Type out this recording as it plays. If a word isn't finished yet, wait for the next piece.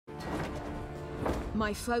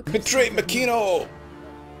My focus. Betray Makino!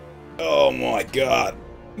 Oh my god.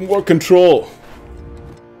 More control.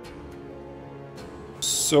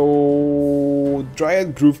 So...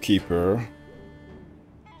 Dryad Groovekeeper.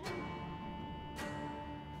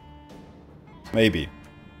 Maybe.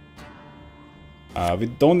 We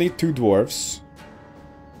don't need 2 dwarves.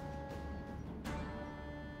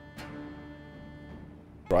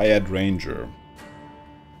 Dryad Ranger.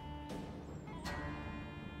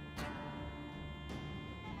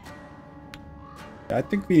 I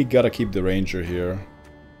think we gotta keep the Ranger here.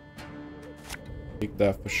 Take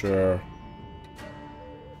that for sure.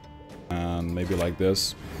 And maybe like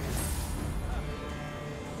this.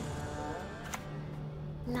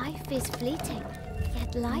 Life is fleeting,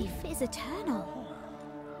 yet life is eternal.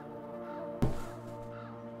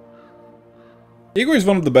 Igor is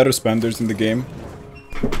one of the better spenders in the game.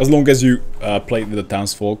 As long as you play with the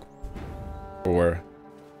townsfolk. Or...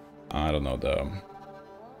 I don't know, the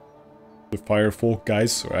firefolk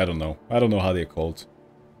guys, or I don't know. I don't know how they're called.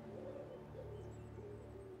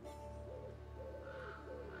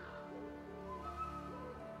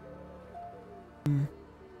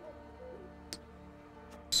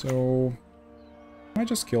 So... I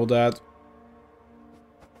just kill that.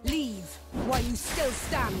 Leave while you still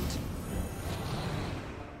stand.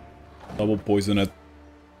 Double poison it.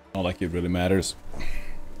 Not like it really matters.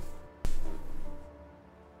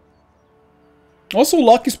 Also,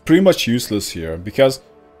 luck is pretty much useless here, because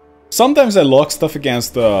sometimes I lock stuff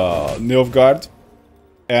against Nilfgaard,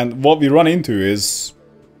 and what we run into is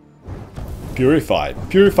Purify.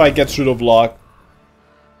 Purify gets rid of luck,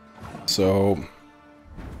 so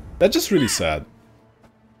that's just really sad.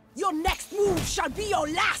 Your next move shall be your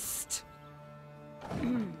last.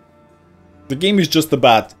 The game is just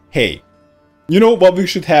about, hey, you know what we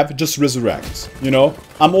should have? Just resurrect, you know?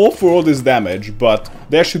 I'm all for all this damage, but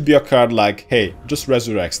there should be a card like, hey, just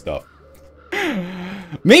resurrect stuff.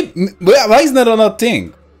 Maybe, why is that not a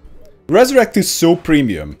thing? Resurrect is so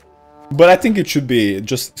premium, but I think it should be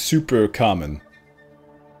just super common.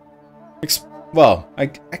 Well, I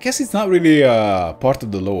guess it's not really part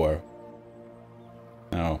of the lore.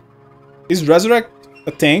 No. Is resurrect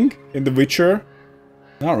a thing in The Witcher?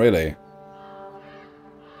 Not really.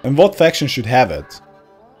 And what faction should have it?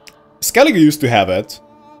 Skellige used to have it.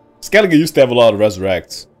 Skellige used to have a lot of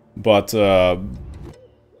resurrects, but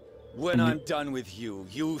when I'm done with you,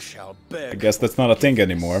 you shall beg. I guess that's not a thing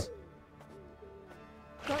anymore.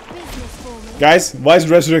 Got business for me? Guys, why is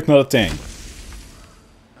resurrect not a thing?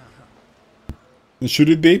 And should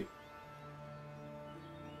it be?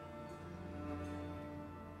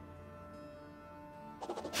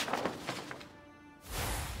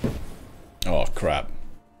 Oh crap.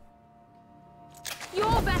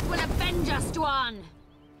 Your breath will avenge us, Dwan!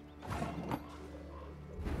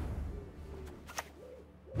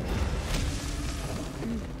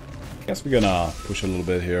 Guess we're gonna push a little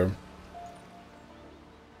bit here.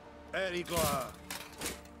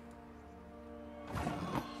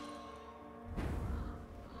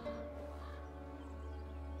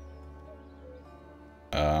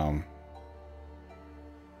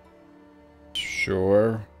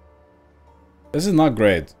 Sure. This is not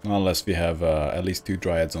great, not unless we have at least 2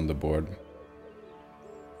 Dryads on the board.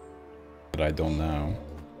 But I don't know.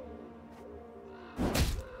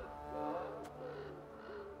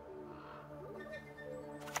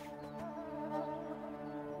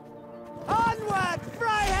 Onward,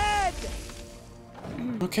 Fryhead!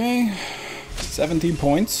 Okay, 17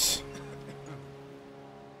 points.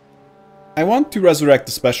 I want to resurrect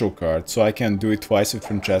the special card, so I can do it twice with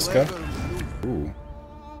Francesca. Ooh.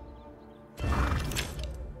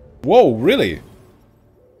 Whoa, really?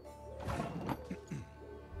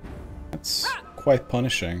 That's quite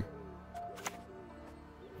punishing.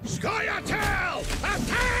 Scoia'tael!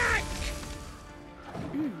 Attack!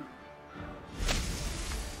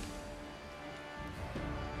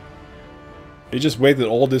 He just waited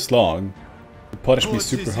all this long to punish me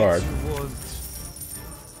super hard.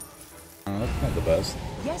 Oh, that's not the best.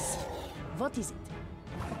 Yes. What is it?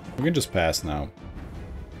 We can just pass now.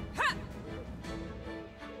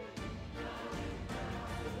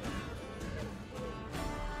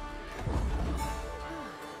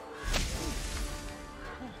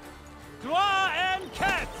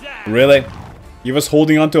 Really? He was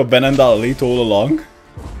holding onto a Benendal Elite all along?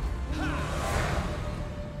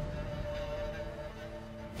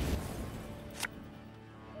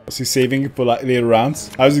 Was he saving it for later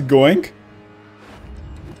rounds? How's it going?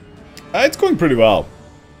 It's going pretty well.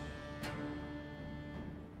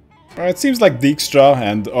 It seems like Dijkstra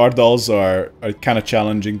and Ardals are kind of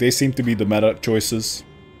challenging. They seem to be the meta choices.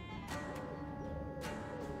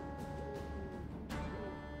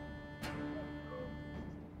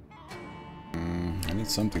 need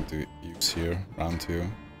something to use here. Round 2.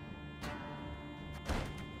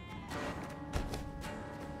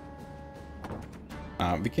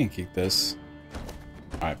 We can kick this.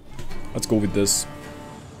 Alright, let's go with this.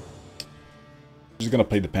 Just gonna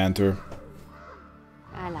play the Panther.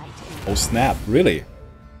 I like it. Oh snap, really?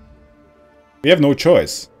 We have no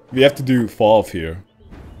choice. We have to do fall off here.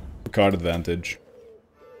 Card advantage.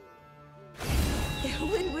 The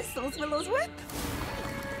wind whistles Willow's whip.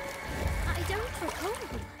 I don't recall.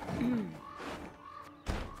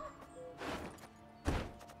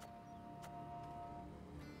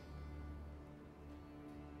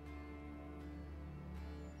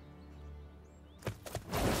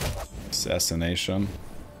 Assassination.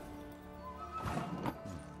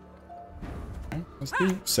 Okay, let's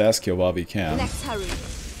do Saskia while we can. Let's hurry.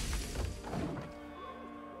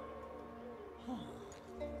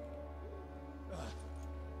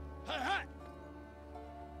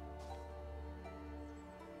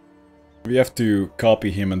 We have to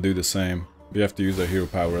copy him and do the same. We have to use our hero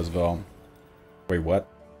power as well. Wait, what?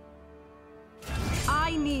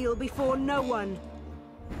 I kneel before no one.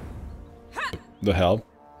 The hell?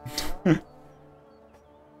 I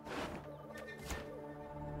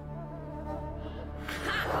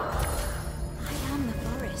am the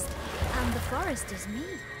forest, and the forest is me.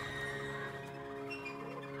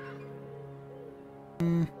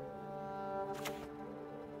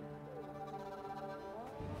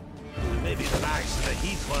 Maybe the bags to the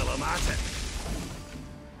heat while I'm at it.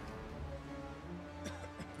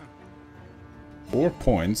 4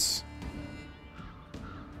 points.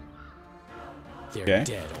 They're Okay.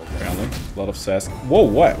 dead already. Apparently, a lot of sass. Whoa!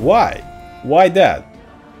 What? Why? Why that?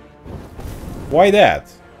 Why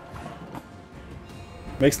that?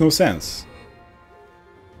 Makes no sense.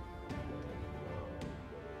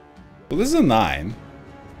 Well, this is a 9.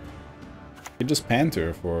 You just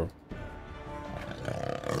Panther for.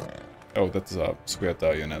 Oh, that's a square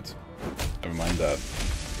tile unit. Never mind that.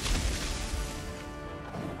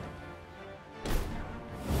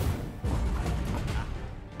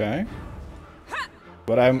 Okay.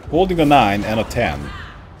 But I'm holding a 9 and a 10.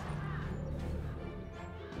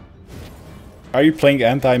 Are you playing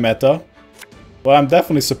anti-meta? Well, I'm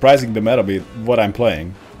definitely surprising the meta with what I'm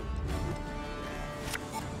playing.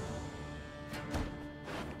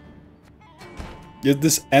 Is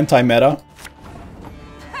this anti-meta?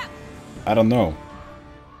 I don't know.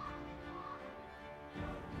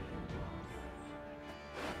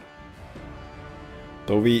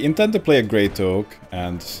 So we intend to play a Great Oak,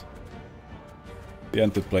 and we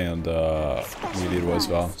intend to play on the melee as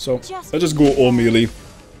well. So let's just go all melee.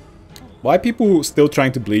 Why are people still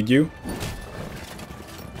trying to bleed you?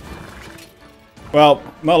 Well,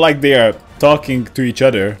 not like they are talking to each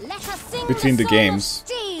other between the games.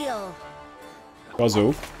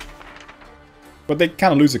 Puzzle. But they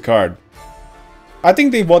kind of lose a card. I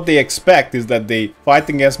think what they expect is that they fight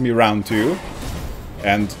against me round 2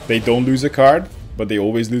 and they don't lose a card, but they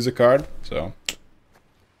always lose a card, so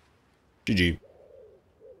GG.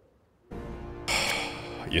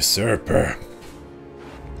 Usurper.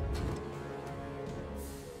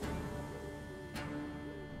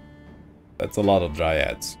 That's a lot of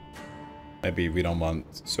Dryads. Maybe we don't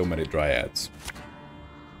want so many Dryads.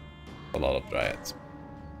 A lot of Dryads.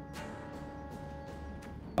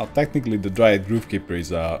 Well, technically the Dryad Groovekeeper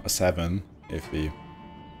is a 7 if we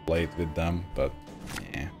play it with them, but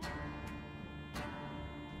yeah.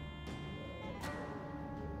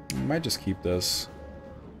 Might just keep this.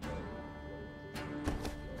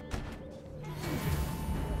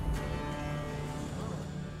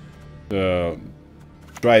 The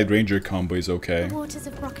Dryad Ranger combo is okay. The waters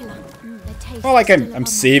of Broccolon. The taste Well, like still I'm on my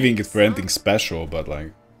saving it lips. for anything special, but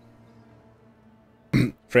like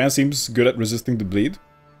Fran seems good at resisting the bleed.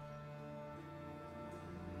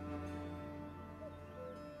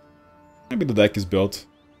 Maybe the deck is built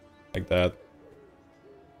like that.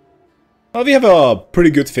 Well, we have a pretty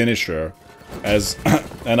good finisher, as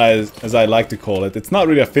I like to call it. It's not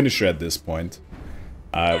really a finisher at this point.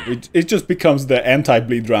 It just becomes the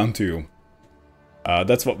anti-bleed round 2.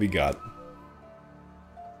 That's what we got.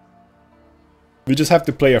 We just have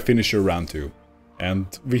to play our finisher round 2. And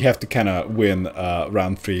we have to kind of win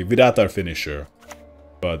round 3 without our finisher.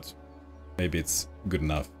 But maybe it's good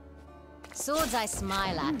enough. Swords I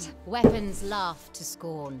smile at, weapons laugh to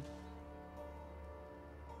scorn.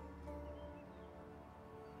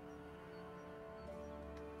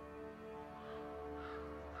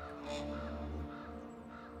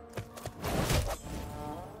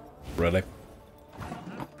 Really?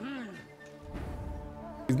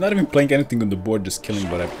 He's not even playing anything on the board, just killing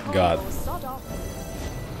what I've got.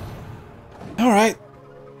 Alright.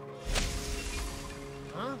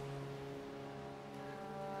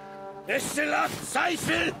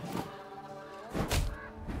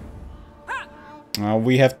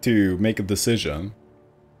 We have to make a decision.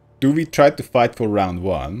 Do we try to fight for round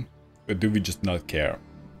 1, or do we just not care?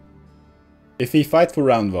 If we fight for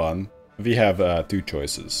round 1, we have 2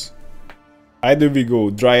 choices. Either we go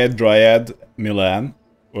Dryad, Dryad, Milan,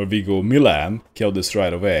 or we go Milan, kill this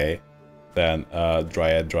right away, then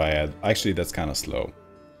Dryad, Dryad. Actually, that's kind of slow.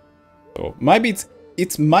 So maybe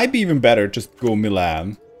it might be even better just go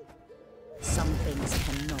Milan. Some things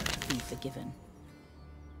cannot be forgiven.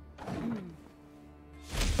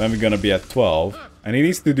 Then we're gonna be at 12, and he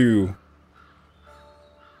needs to do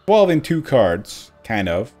 12 in 2 cards, kind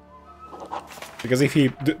of. Because if he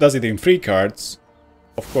does it in 3 cards,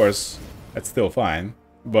 of course, that's still fine.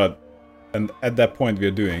 But and at that point we're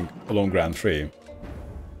doing a long round 3.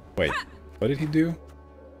 Wait, what did he do?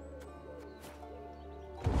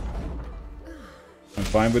 I'm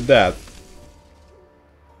fine with that.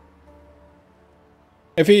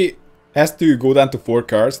 If he has to go down to 4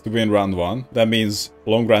 cards to win round 1, that means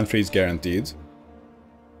long round 3 is guaranteed.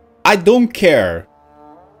 I don't care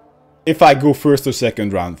if I go first or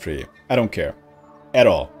second round 3. I don't care. At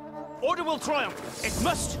all. Order will triumph. It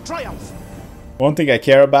must triumph. One thing I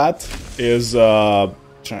care about is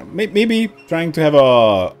maybe trying to have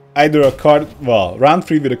either a card, well, round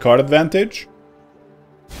 3 with a card advantage.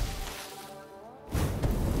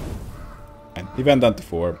 And he went down to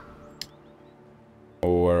 4.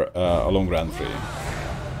 Or a long round 3.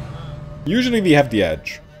 Usually we have the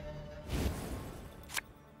edge.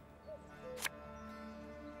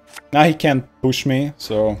 Now he can't push me,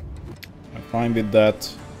 so I'm fine with that.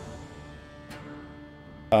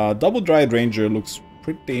 Double Dryad Ranger looks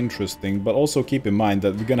pretty interesting, but also keep in mind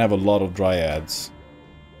that we're gonna have a lot of Dryads.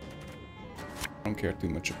 I don't care too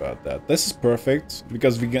much about that. This is perfect,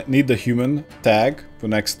 because we need the human tag for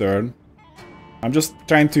next turn. I'm just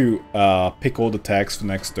trying to pick all the tags for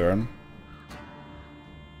next turn.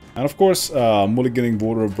 And of course, mulliganing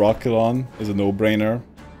Water of Brocculon is a no-brainer.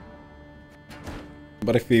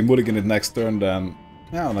 But if we mulligan it next turn, then...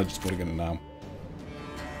 yeah, I'll not just mulligan it now.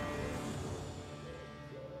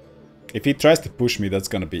 If he tries to push me, that's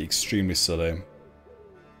gonna be extremely silly.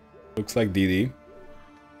 Looks like DD.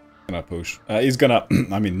 Gonna push. He's gonna...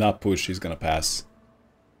 I mean, not push, he's gonna pass.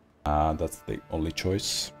 That's the only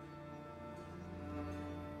choice.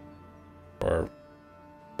 Or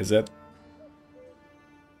is it?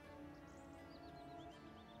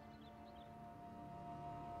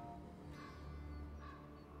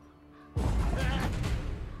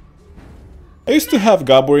 I used to have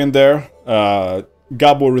Gabor in there.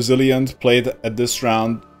 Gabor Resilient played at this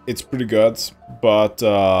round. It's pretty good, but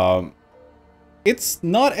it's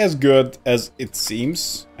not as good as it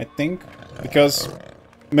seems, I think, because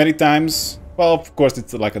many times, well, of course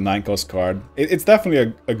it's like a 9-cost card. It's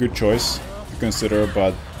definitely a good choice to consider,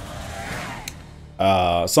 but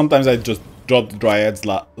sometimes I just drop the Dryads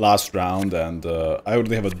last round, and I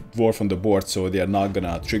already have a Dwarf on the board, so they are not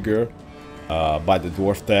gonna trigger by the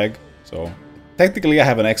Dwarf tag. So technically I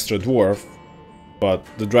have an extra Dwarf, but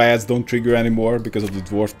the Dryads don't trigger anymore because of the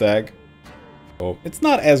Dwarf tag. So it's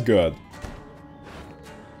not as good.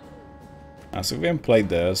 So we can play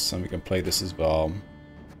this, and we can play this as well.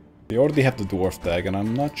 We already have the Dwarf tag, and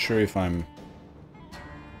I'm not sure if I'm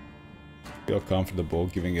feel comfortable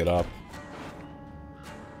giving it up.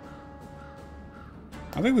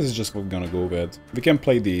 I think this is just what we're gonna go with. We can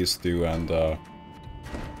play these two, and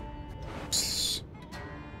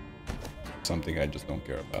something I just don't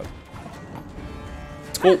care about.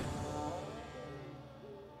 It's cool.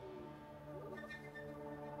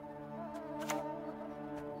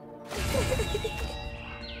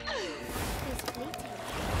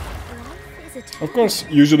 Of course,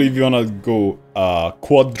 usually we wanna go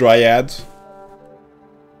quad Dryad,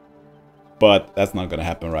 but that's not gonna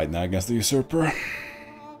happen right now against the Usurper.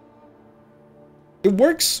 It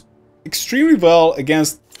works extremely well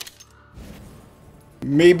against,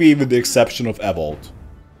 maybe with the exception of Evolt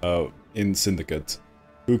in Syndicate,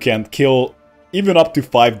 who can kill even up to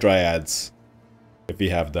 5 Dryads if we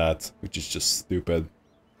have that, which is just stupid.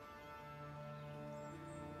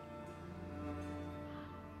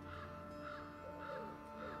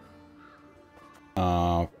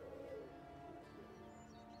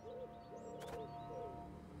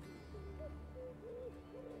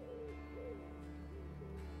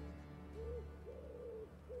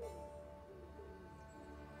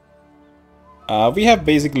 We have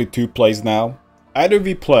basically 2 plays now. Either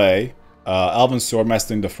we play Elven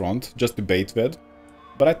Swordmaster in the front, just to bait with,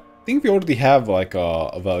 but I think we already have like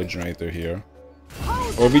a value generator here.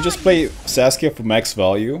 Or we just play Saskia for max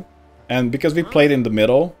value, and because we played in the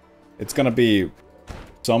middle, it's gonna be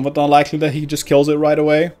somewhat unlikely that he just kills it right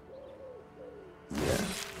away.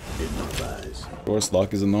 Of course,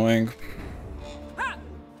 luck is annoying.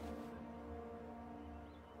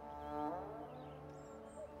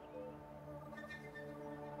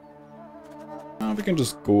 We can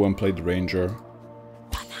just go and play the ranger.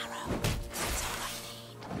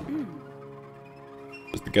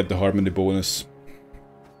 Just to get the harmony bonus.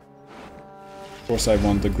 Of course I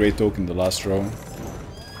want the great oak in the last row.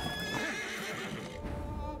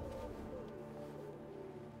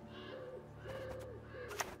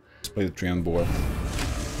 Let's play the 3 on board.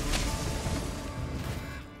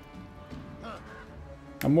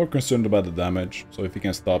 I'm more concerned about the damage, so if you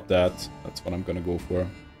can stop that, that's what I'm gonna go for.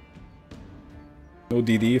 No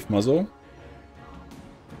DD if muzzle.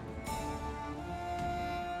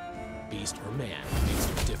 Beast or man makes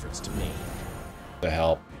no difference to me. The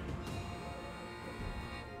hell.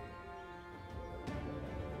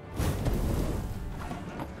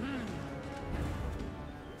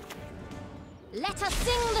 Let us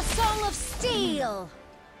sing the song of steel.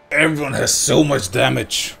 Everyone has so much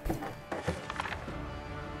damage.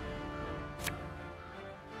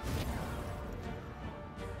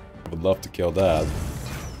 Would love to kill that.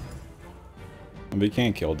 And we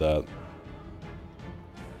can't kill that.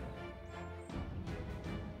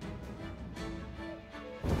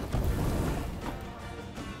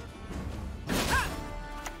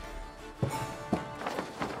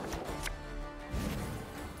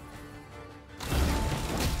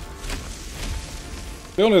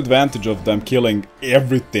 The only advantage of them killing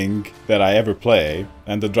everything that I ever play,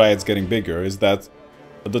 and the Dryads getting bigger, is that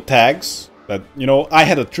the tags, that, you know, I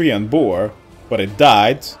had a 3-end boar, but it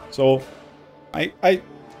died, so I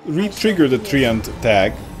re-triggered the 3-end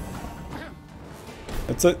tag.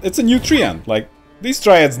 It's a new 3-end, like, these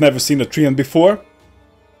Dryads never seen a 3-end before.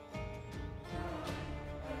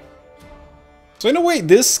 So in a way,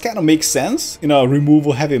 this kind of makes sense in a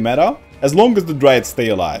removal heavy meta, as long as the Dryads stay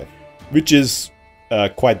alive, which is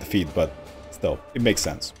quite the feat, but still, it makes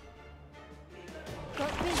sense. Got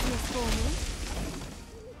business for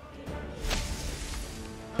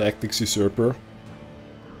me? Tactics Usurper.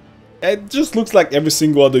 It just looks like every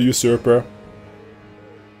single other Usurper.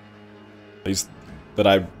 At least that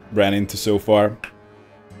I ran into so far.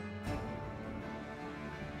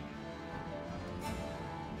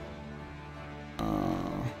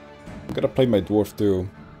 I'm gonna play my Dwarf too.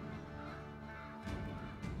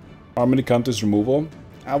 Harmony counters removal.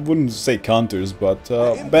 I wouldn't say counters, but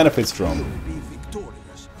benefits from.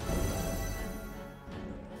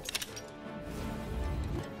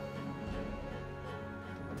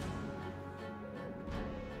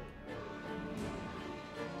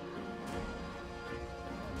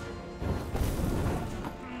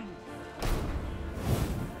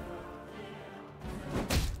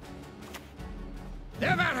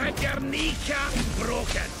 Never had your kneecap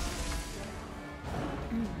broken.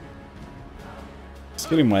 It's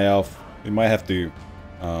killing my elf. We might have to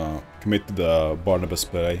commit to the Barnabas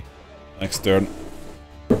play next turn.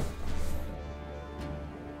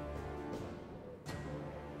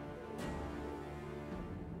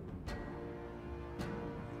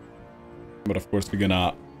 But of course we're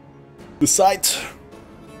gonna decide.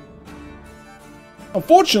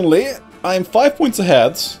 Unfortunately, I'm 5 points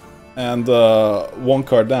ahead and 1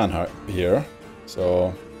 card down here.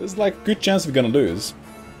 So there's like a good chance we're gonna lose.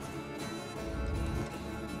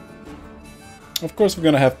 Of course we're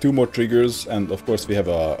gonna have 2 more triggers, and of course we have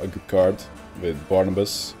a good card with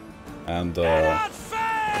Barnabas, and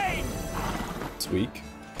it's weak.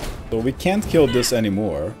 So we can't kill this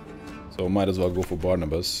anymore, so might as well go for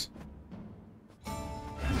Barnabas.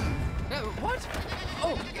 What?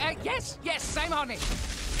 Oh, yes, I'm on it.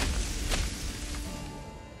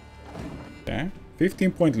 Okay,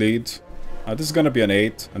 15-point lead. This is gonna be an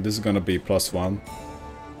 8, and this is gonna be +1.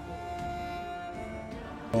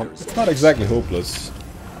 Well, it's not exactly hopeless.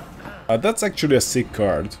 That's actually a sick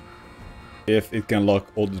card, if it can lock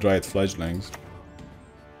all the Dryad fledglings.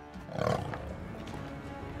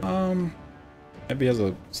 Maybe he has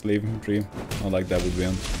a slave infantry. Not like that would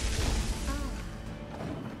win.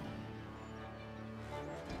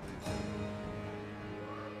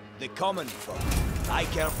 The common folk, I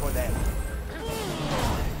care for them.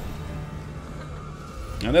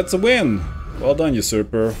 And that's a win! Well done,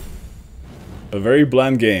 Usurper. A very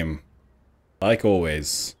bland game, like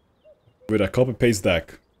always, with a copy-paste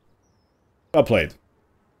deck. Well played.